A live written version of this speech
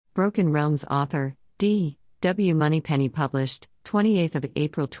Broken Realms author, D. W. Moneypenny published, 28th of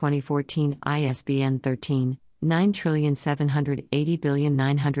April 2014 ISBN 13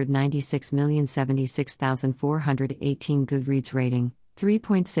 9780996076418 Goodreads rating,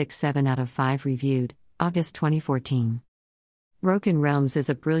 3.67 out of 5 reviewed, August 2014. Broken Realms is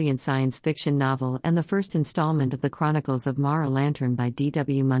a brilliant science fiction novel and the first installment of the Chronicles of Mara Lantern by D.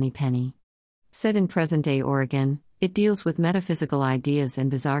 W. Moneypenny. Set in present-day Oregon, it deals with metaphysical ideas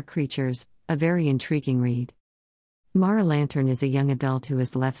and bizarre creatures, a very intriguing read. Mara Lantern is a young adult who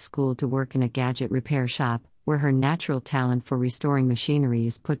has left school to work in a gadget repair shop, where her natural talent for restoring machinery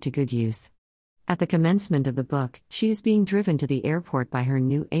is put to good use. At the commencement of the book, she is being driven to the airport by her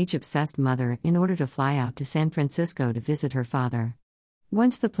new age-obsessed mother in order to fly out to San Francisco to visit her father.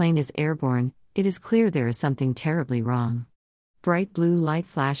 Once the plane is airborne, it is clear there is something terribly wrong. Bright blue light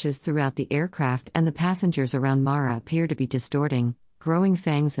flashes throughout the aircraft and the passengers around Mara appear to be distorting, growing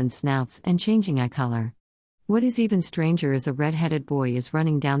fangs and snouts and changing eye color. What is even stranger is a red-headed boy is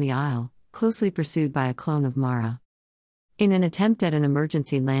running down the aisle, closely pursued by a clone of Mara. In an attempt at an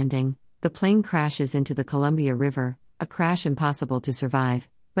emergency landing, the plane crashes into the Columbia River, a crash impossible to survive,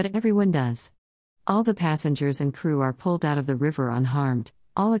 but everyone does. All the passengers and crew are pulled out of the river unharmed,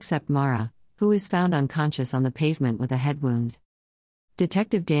 all except Mara, who is found unconscious on the pavement with a head wound.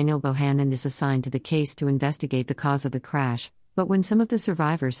 Detective Daniel Bohannon is assigned to the case to investigate the cause of the crash, but when some of the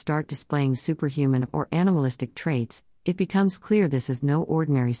survivors start displaying superhuman or animalistic traits, it becomes clear this is no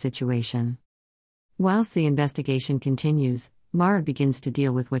ordinary situation. Whilst the investigation continues, Mara begins to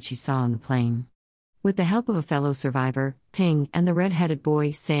deal with what she saw on the plane. With the help of a fellow survivor, Ping, and the red-headed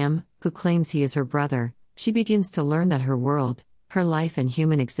boy, Sam, who claims he is her brother, she begins to learn that her world, her life and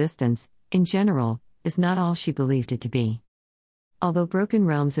human existence, in general, is not all she believed it to be. Although Broken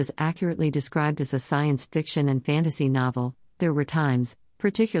Realms is accurately described as a science fiction and fantasy novel, there were times,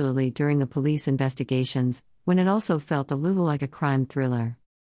 particularly during the police investigations, when it also felt a little like a crime thriller.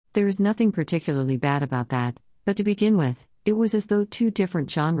 There is nothing particularly bad about that, but to begin with, it was as though two different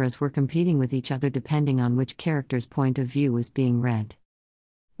genres were competing with each other depending on which character's point of view was being read.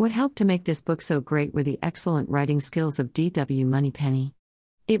 What helped to make this book so great were the excellent writing skills of D. W. Moneypenny.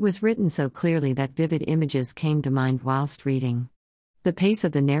 It was written so clearly that vivid images came to mind whilst reading. The pace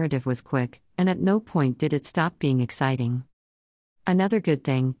of the narrative was quick, and at no point did it stop being exciting. Another good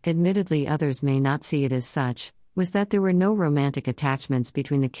thing, admittedly others may not see it as such, was that there were no romantic attachments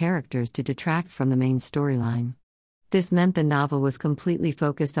between the characters to detract from the main storyline. This meant the novel was completely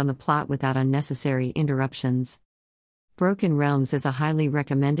focused on the plot without unnecessary interruptions. Broken Realms is a highly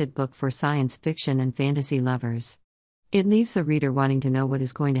recommended book for science fiction and fantasy lovers. It leaves the reader wanting to know what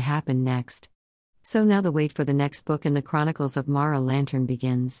is going to happen next. So now the wait for the next book in the Chronicles of Mara Lantern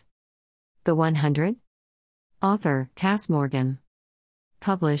begins. The 100? Author, Cass Morgan.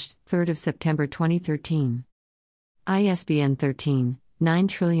 Published, 3rd of September 2013. ISBN 13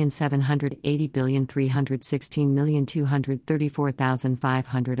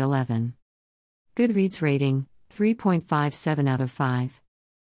 9780316234511. Goodreads rating, 3.57 out of 5.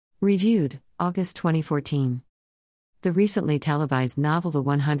 Reviewed, August 2014. The recently televised novel The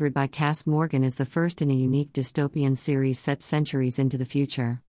 100 by Cass Morgan is the first in a unique dystopian series set centuries into the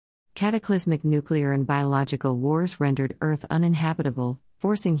future. Cataclysmic nuclear and biological wars rendered Earth uninhabitable,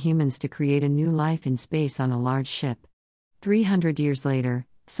 forcing humans to create a new life in space on a large ship. 300 years later,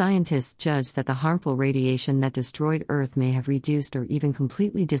 scientists judge that the harmful radiation that destroyed Earth may have reduced or even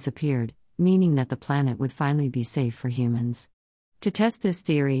completely disappeared, meaning that the planet would finally be safe for humans. To test this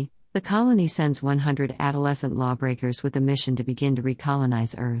theory, the colony sends 100 adolescent lawbreakers with a mission to begin to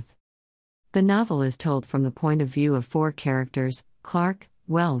recolonize Earth. The novel is told from the point of view of 4 characters: Clark,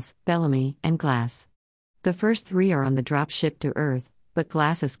 Wells, Bellamy, and Glass. The first 3 are on the drop ship to Earth, but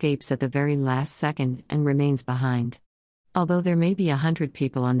Glass escapes at the very last second and remains behind. Although there may be 100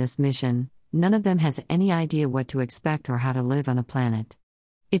 people on this mission, none of them has any idea what to expect or how to live on a planet.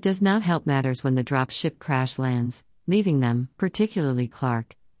 It does not help matters when the drop ship crash lands, leaving them, particularly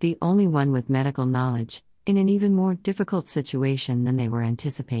Clark, the only one with medical knowledge, in an even more difficult situation than they were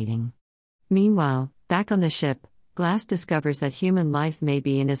anticipating. Meanwhile, back on the ship, Glass discovers that human life may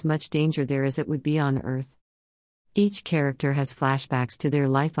be in as much danger there as it would be on Earth. Each character has flashbacks to their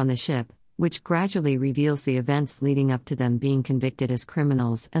life on the ship, which gradually reveals the events leading up to them being convicted as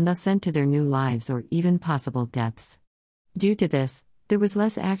criminals and thus sent to their new lives or even possible deaths. Due to this, there was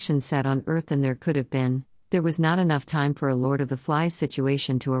less action set on Earth than there could have been. There was not enough time for a Lord of the Flies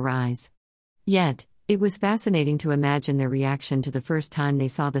situation to arise. Yet, it was fascinating to imagine their reaction to the first time they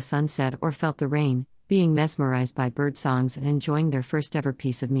saw the sunset or felt the rain, being mesmerized by bird songs and enjoying their first ever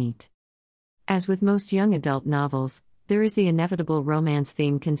piece of meat. As with most young adult novels, There is the inevitable romance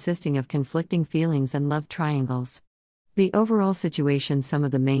theme consisting of conflicting feelings and love triangles. The overall situation some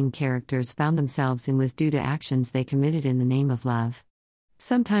of the main characters found themselves in was due to actions they committed in the name of love.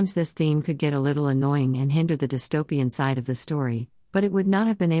 Sometimes this theme could get a little annoying and hinder the dystopian side of the story, but it would not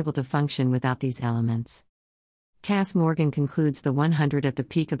have been able to function without these elements. Cass Morgan concludes the 100 at the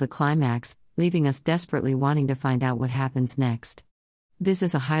peak of the climax, leaving us desperately wanting to find out what happens next. This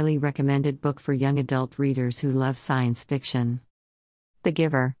is a highly recommended book for young adult readers who love science fiction. The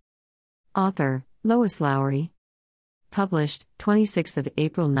Giver. Author, Lois Lowry. Published, 26th of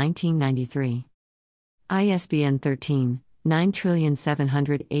April 1993. ISBN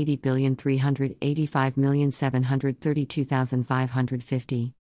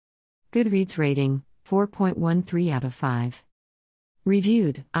 13-9780385732550. Goodreads rating, 4.13 out of 5.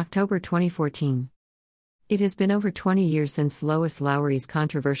 Reviewed, October 2014. It has been over 20 years since Lois Lowry's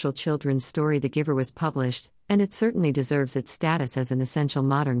controversial children's story The Giver was published, and it certainly deserves its status as an essential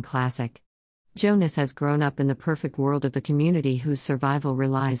modern classic. Jonas has grown up in the perfect world of the community whose survival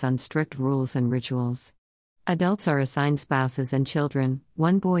relies on strict rules and rituals. Adults are assigned spouses and children,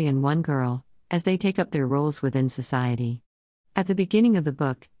 one boy and one girl, as they take up their roles within society. At the beginning of the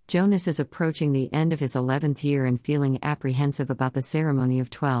book, Jonas is approaching the end of his 11th year and feeling apprehensive about the ceremony of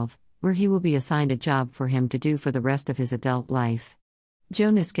 12, where he will be assigned a job for him to do for the rest of his adult life.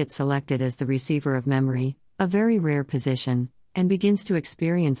 Jonas gets selected as the receiver of memory, a very rare position, and begins to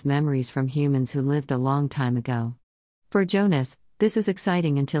experience memories from humans who lived a long time ago. For Jonas, this is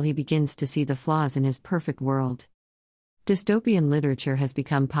exciting until he begins to see the flaws in his perfect world. Dystopian literature has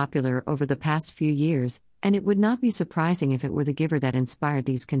become popular over the past few years, and it would not be surprising if it were The Giver that inspired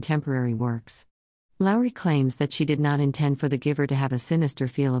these contemporary works. Lowry claims that she did not intend for The Giver to have a sinister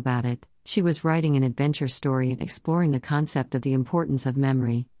feel about it. She was writing an adventure story and exploring the concept of the importance of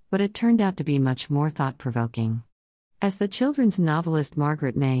memory, but it turned out to be much more thought-provoking. As the children's novelist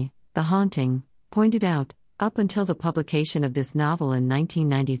Margaret May, The Haunting, pointed out, up until the publication of this novel in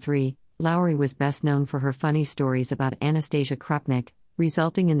 1993, Lowry was best known for her funny stories about Anastasia Krupnik,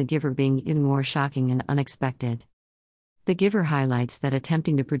 resulting in The Giver being even more shocking and unexpected. The Giver highlights that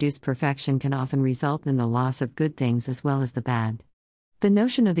attempting to produce perfection can often result in the loss of good things as well as the bad. The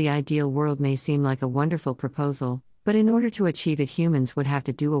notion of the ideal world may seem like a wonderful proposal, but in order to achieve it, humans would have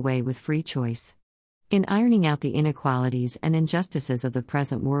to do away with free choice. In ironing out the inequalities and injustices of the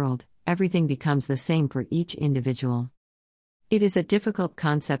present world, everything becomes the same for each individual. It is a difficult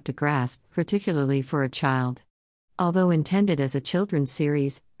concept to grasp, particularly for a child. Although intended as a children's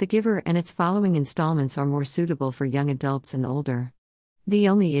series, The Giver and its following installments are more suitable for young adults and older. The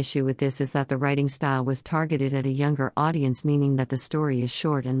only issue with this is that the writing style was targeted at a younger audience, meaning that the story is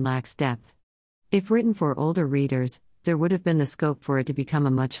short and lacks depth. If written for older readers, there would have been the scope for it to become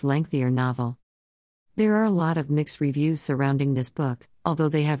a much lengthier novel. There are a lot of mixed reviews surrounding this book, although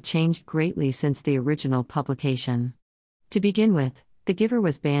they have changed greatly since the original publication. To begin with, The Giver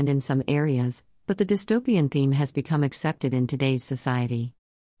was banned in some areas, but the dystopian theme has become accepted in today's society.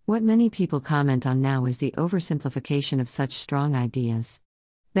 What many people comment on now is the oversimplification of such strong ideas.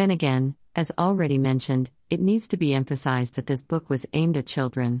 Then again, as already mentioned, it needs to be emphasized that this book was aimed at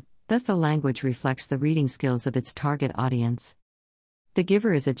children, thus the language reflects the reading skills of its target audience. The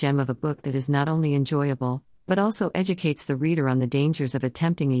Giver is a gem of a book that is not only enjoyable, but also educates the reader on the dangers of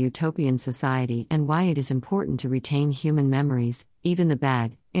attempting a utopian society and why it is important to retain human memories, even the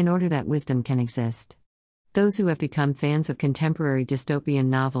bad, in order that wisdom can exist. Those who have become fans of contemporary dystopian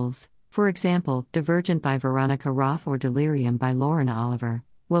novels, for example, Divergent by Veronica Roth or Delirium by Lauren Oliver,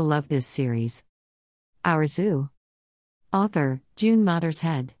 will love this series. Our Zoo. Author, June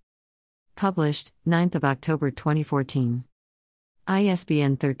Mottershead. Published, 9th of October 2014.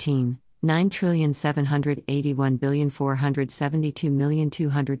 ISBN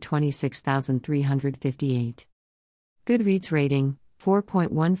 13-97814722226,358. Goodreads rating,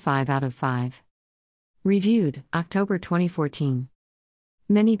 4.15 out of 5. Reviewed, October 2014.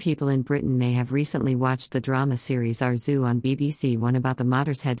 Many people in Britain may have recently watched the drama series Our Zoo on BBC One about the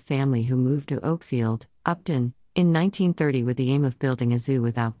Mottershead family who moved to Oakfield, Upton, in 1930 with the aim of building a zoo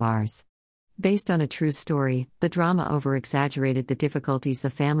without bars. Based on a true story, the drama over-exaggerated the difficulties the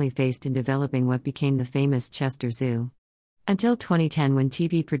family faced in developing what became the famous Chester Zoo. Until 2010, when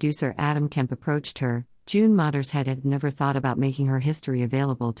TV producer Adam Kemp approached her, June Mottershead had never thought about making her history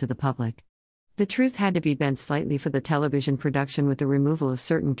available to the public. The truth had to be bent slightly for the television production, with the removal of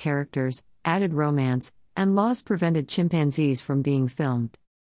certain characters, added romance, and laws prevented chimpanzees from being filmed.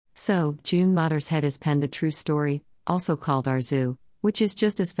 So, June Mottershead has penned the true story, also called Our Zoo, which is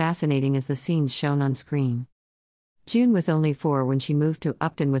just as fascinating as the scenes shown on screen. June was only 4 when she moved to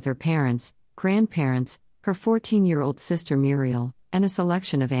Upton with her parents, grandparents, her 14-year-old sister Muriel, and a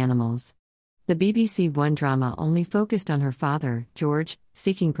selection of animals. The BBC One drama only focused on her father, George,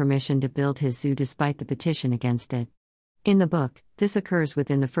 seeking permission to build his zoo despite the petition against it. In the book, this occurs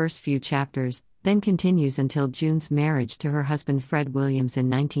within the first few chapters, then continues until June's marriage to her husband Fred Williams in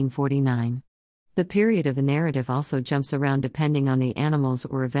 1949. The period of the narrative also jumps around depending on the animals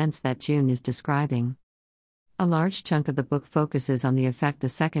or events that June is describing. A large chunk of the book focuses on the effect the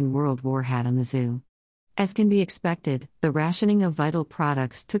Second World War had on the zoo. As can be expected, the rationing of vital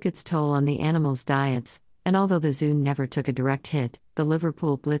products took its toll on the animals' diets, and although the zoo never took a direct hit, the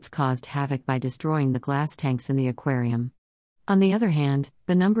Liverpool Blitz caused havoc by destroying the glass tanks in the aquarium. On the other hand,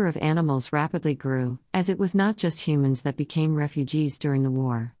 the number of animals rapidly grew, as it was not just humans that became refugees during the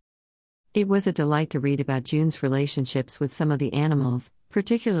war. It was a delight to read about June's relationships with some of the animals,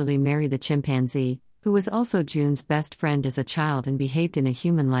 particularly Mary the chimpanzee, who was also June's best friend as a child and behaved in a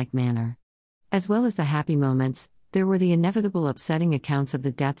human-like manner. As well as the happy moments, there were the inevitable upsetting accounts of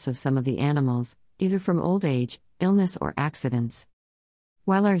the deaths of some of the animals, either from old age, illness, or accidents.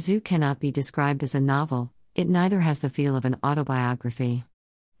 While Our Zoo cannot be described as a novel, it neither has the feel of an autobiography.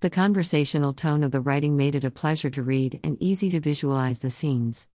 The conversational tone of the writing made it a pleasure to read and easy to visualize the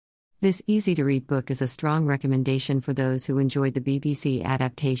scenes. This easy-to-read book is a strong recommendation for those who enjoyed the BBC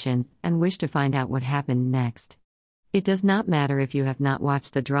adaptation and wish to find out what happened next. It does not matter if you have not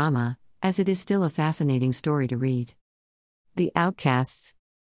watched the drama, as it is still a fascinating story to read. The Outcasts.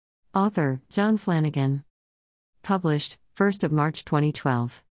 Author, John Flanagan. Published, 1st of March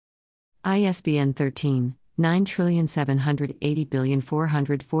 2012. ISBN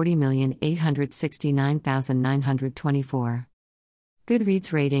 13-9780440869924.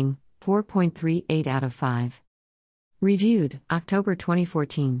 Goodreads rating, 4.38 out of 5. Reviewed, October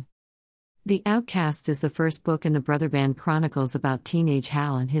 2014. The Outcasts is the first book in the Brother Band Chronicles about teenage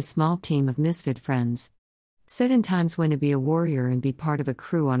Hal and his small team of misfit friends. Set in times when to be a warrior and be part of a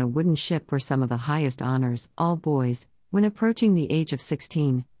crew on a wooden ship were some of the highest honors, all boys, when approaching the age of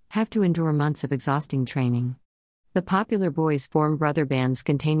 16, have to endure months of exhausting training. The popular boys form brother bands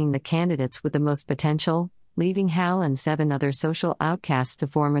containing the candidates with the most potential, leaving Hal and 7 other social outcasts to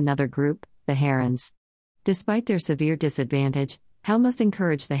form another group, the Herons. Despite their severe disadvantage, Hal must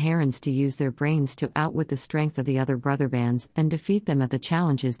encourage the Herons to use their brains to outwit the strength of the other brother bands and defeat them at the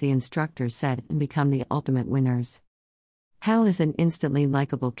challenges the instructors set and become the ultimate winners. Hal is an instantly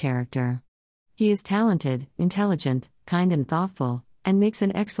likable character. He is talented, intelligent, kind and thoughtful, and makes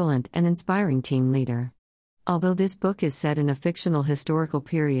an excellent and inspiring team leader. Although this book is set in a fictional historical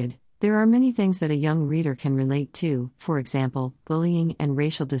period, there are many things that a young reader can relate to, for example, bullying and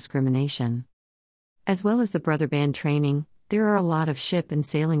racial discrimination. As well as the brother band training, there are a lot of ship and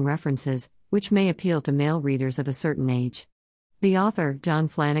sailing references, which may appeal to male readers of a certain age. The author, John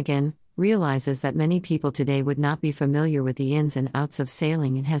Flanagan, realizes that many people today would not be familiar with the ins and outs of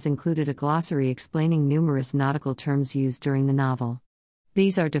sailing and has included a glossary explaining numerous nautical terms used during the novel.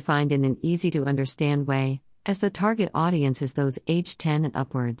 These are defined in an easy-to-understand way, as the target audience is those aged 10 and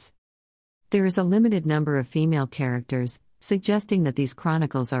upwards. There is a limited number of female characters, suggesting that these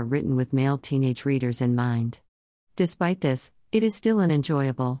chronicles are written with male teenage readers in mind. Despite this, it is still an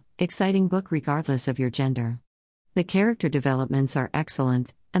enjoyable, exciting book regardless of your gender. The character developments are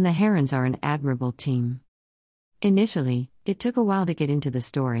excellent, and the Herons are an admirable team. Initially, it took a while to get into the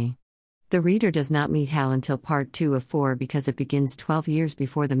story. The reader does not meet Hal until part 2 of 4 because it begins 12 years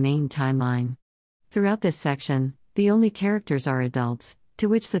before the main timeline. Throughout this section, the only characters are adults, to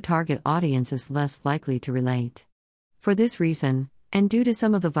which the target audience is less likely to relate. For this reason, and due to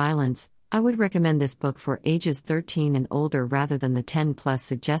some of the violence, I would recommend this book for ages 13 and older rather than the 10+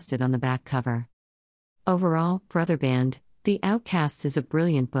 suggested on the back cover. Overall, Brother Band, The Outcasts is a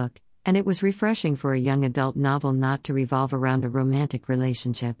brilliant book, and it was refreshing for a young adult novel not to revolve around a romantic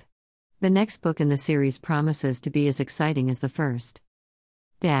relationship. The next book in the series promises to be as exciting as the first.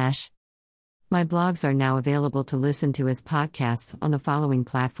 My blogs are now available to listen to as podcasts on the following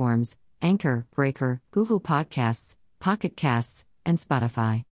platforms: Anchor, Breaker, Google Podcasts, Pocket Casts, and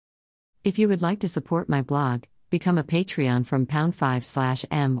Spotify. If you would like to support my blog, become a Patreon from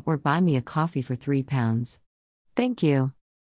 £5/m or buy me a coffee for £3. Thank you.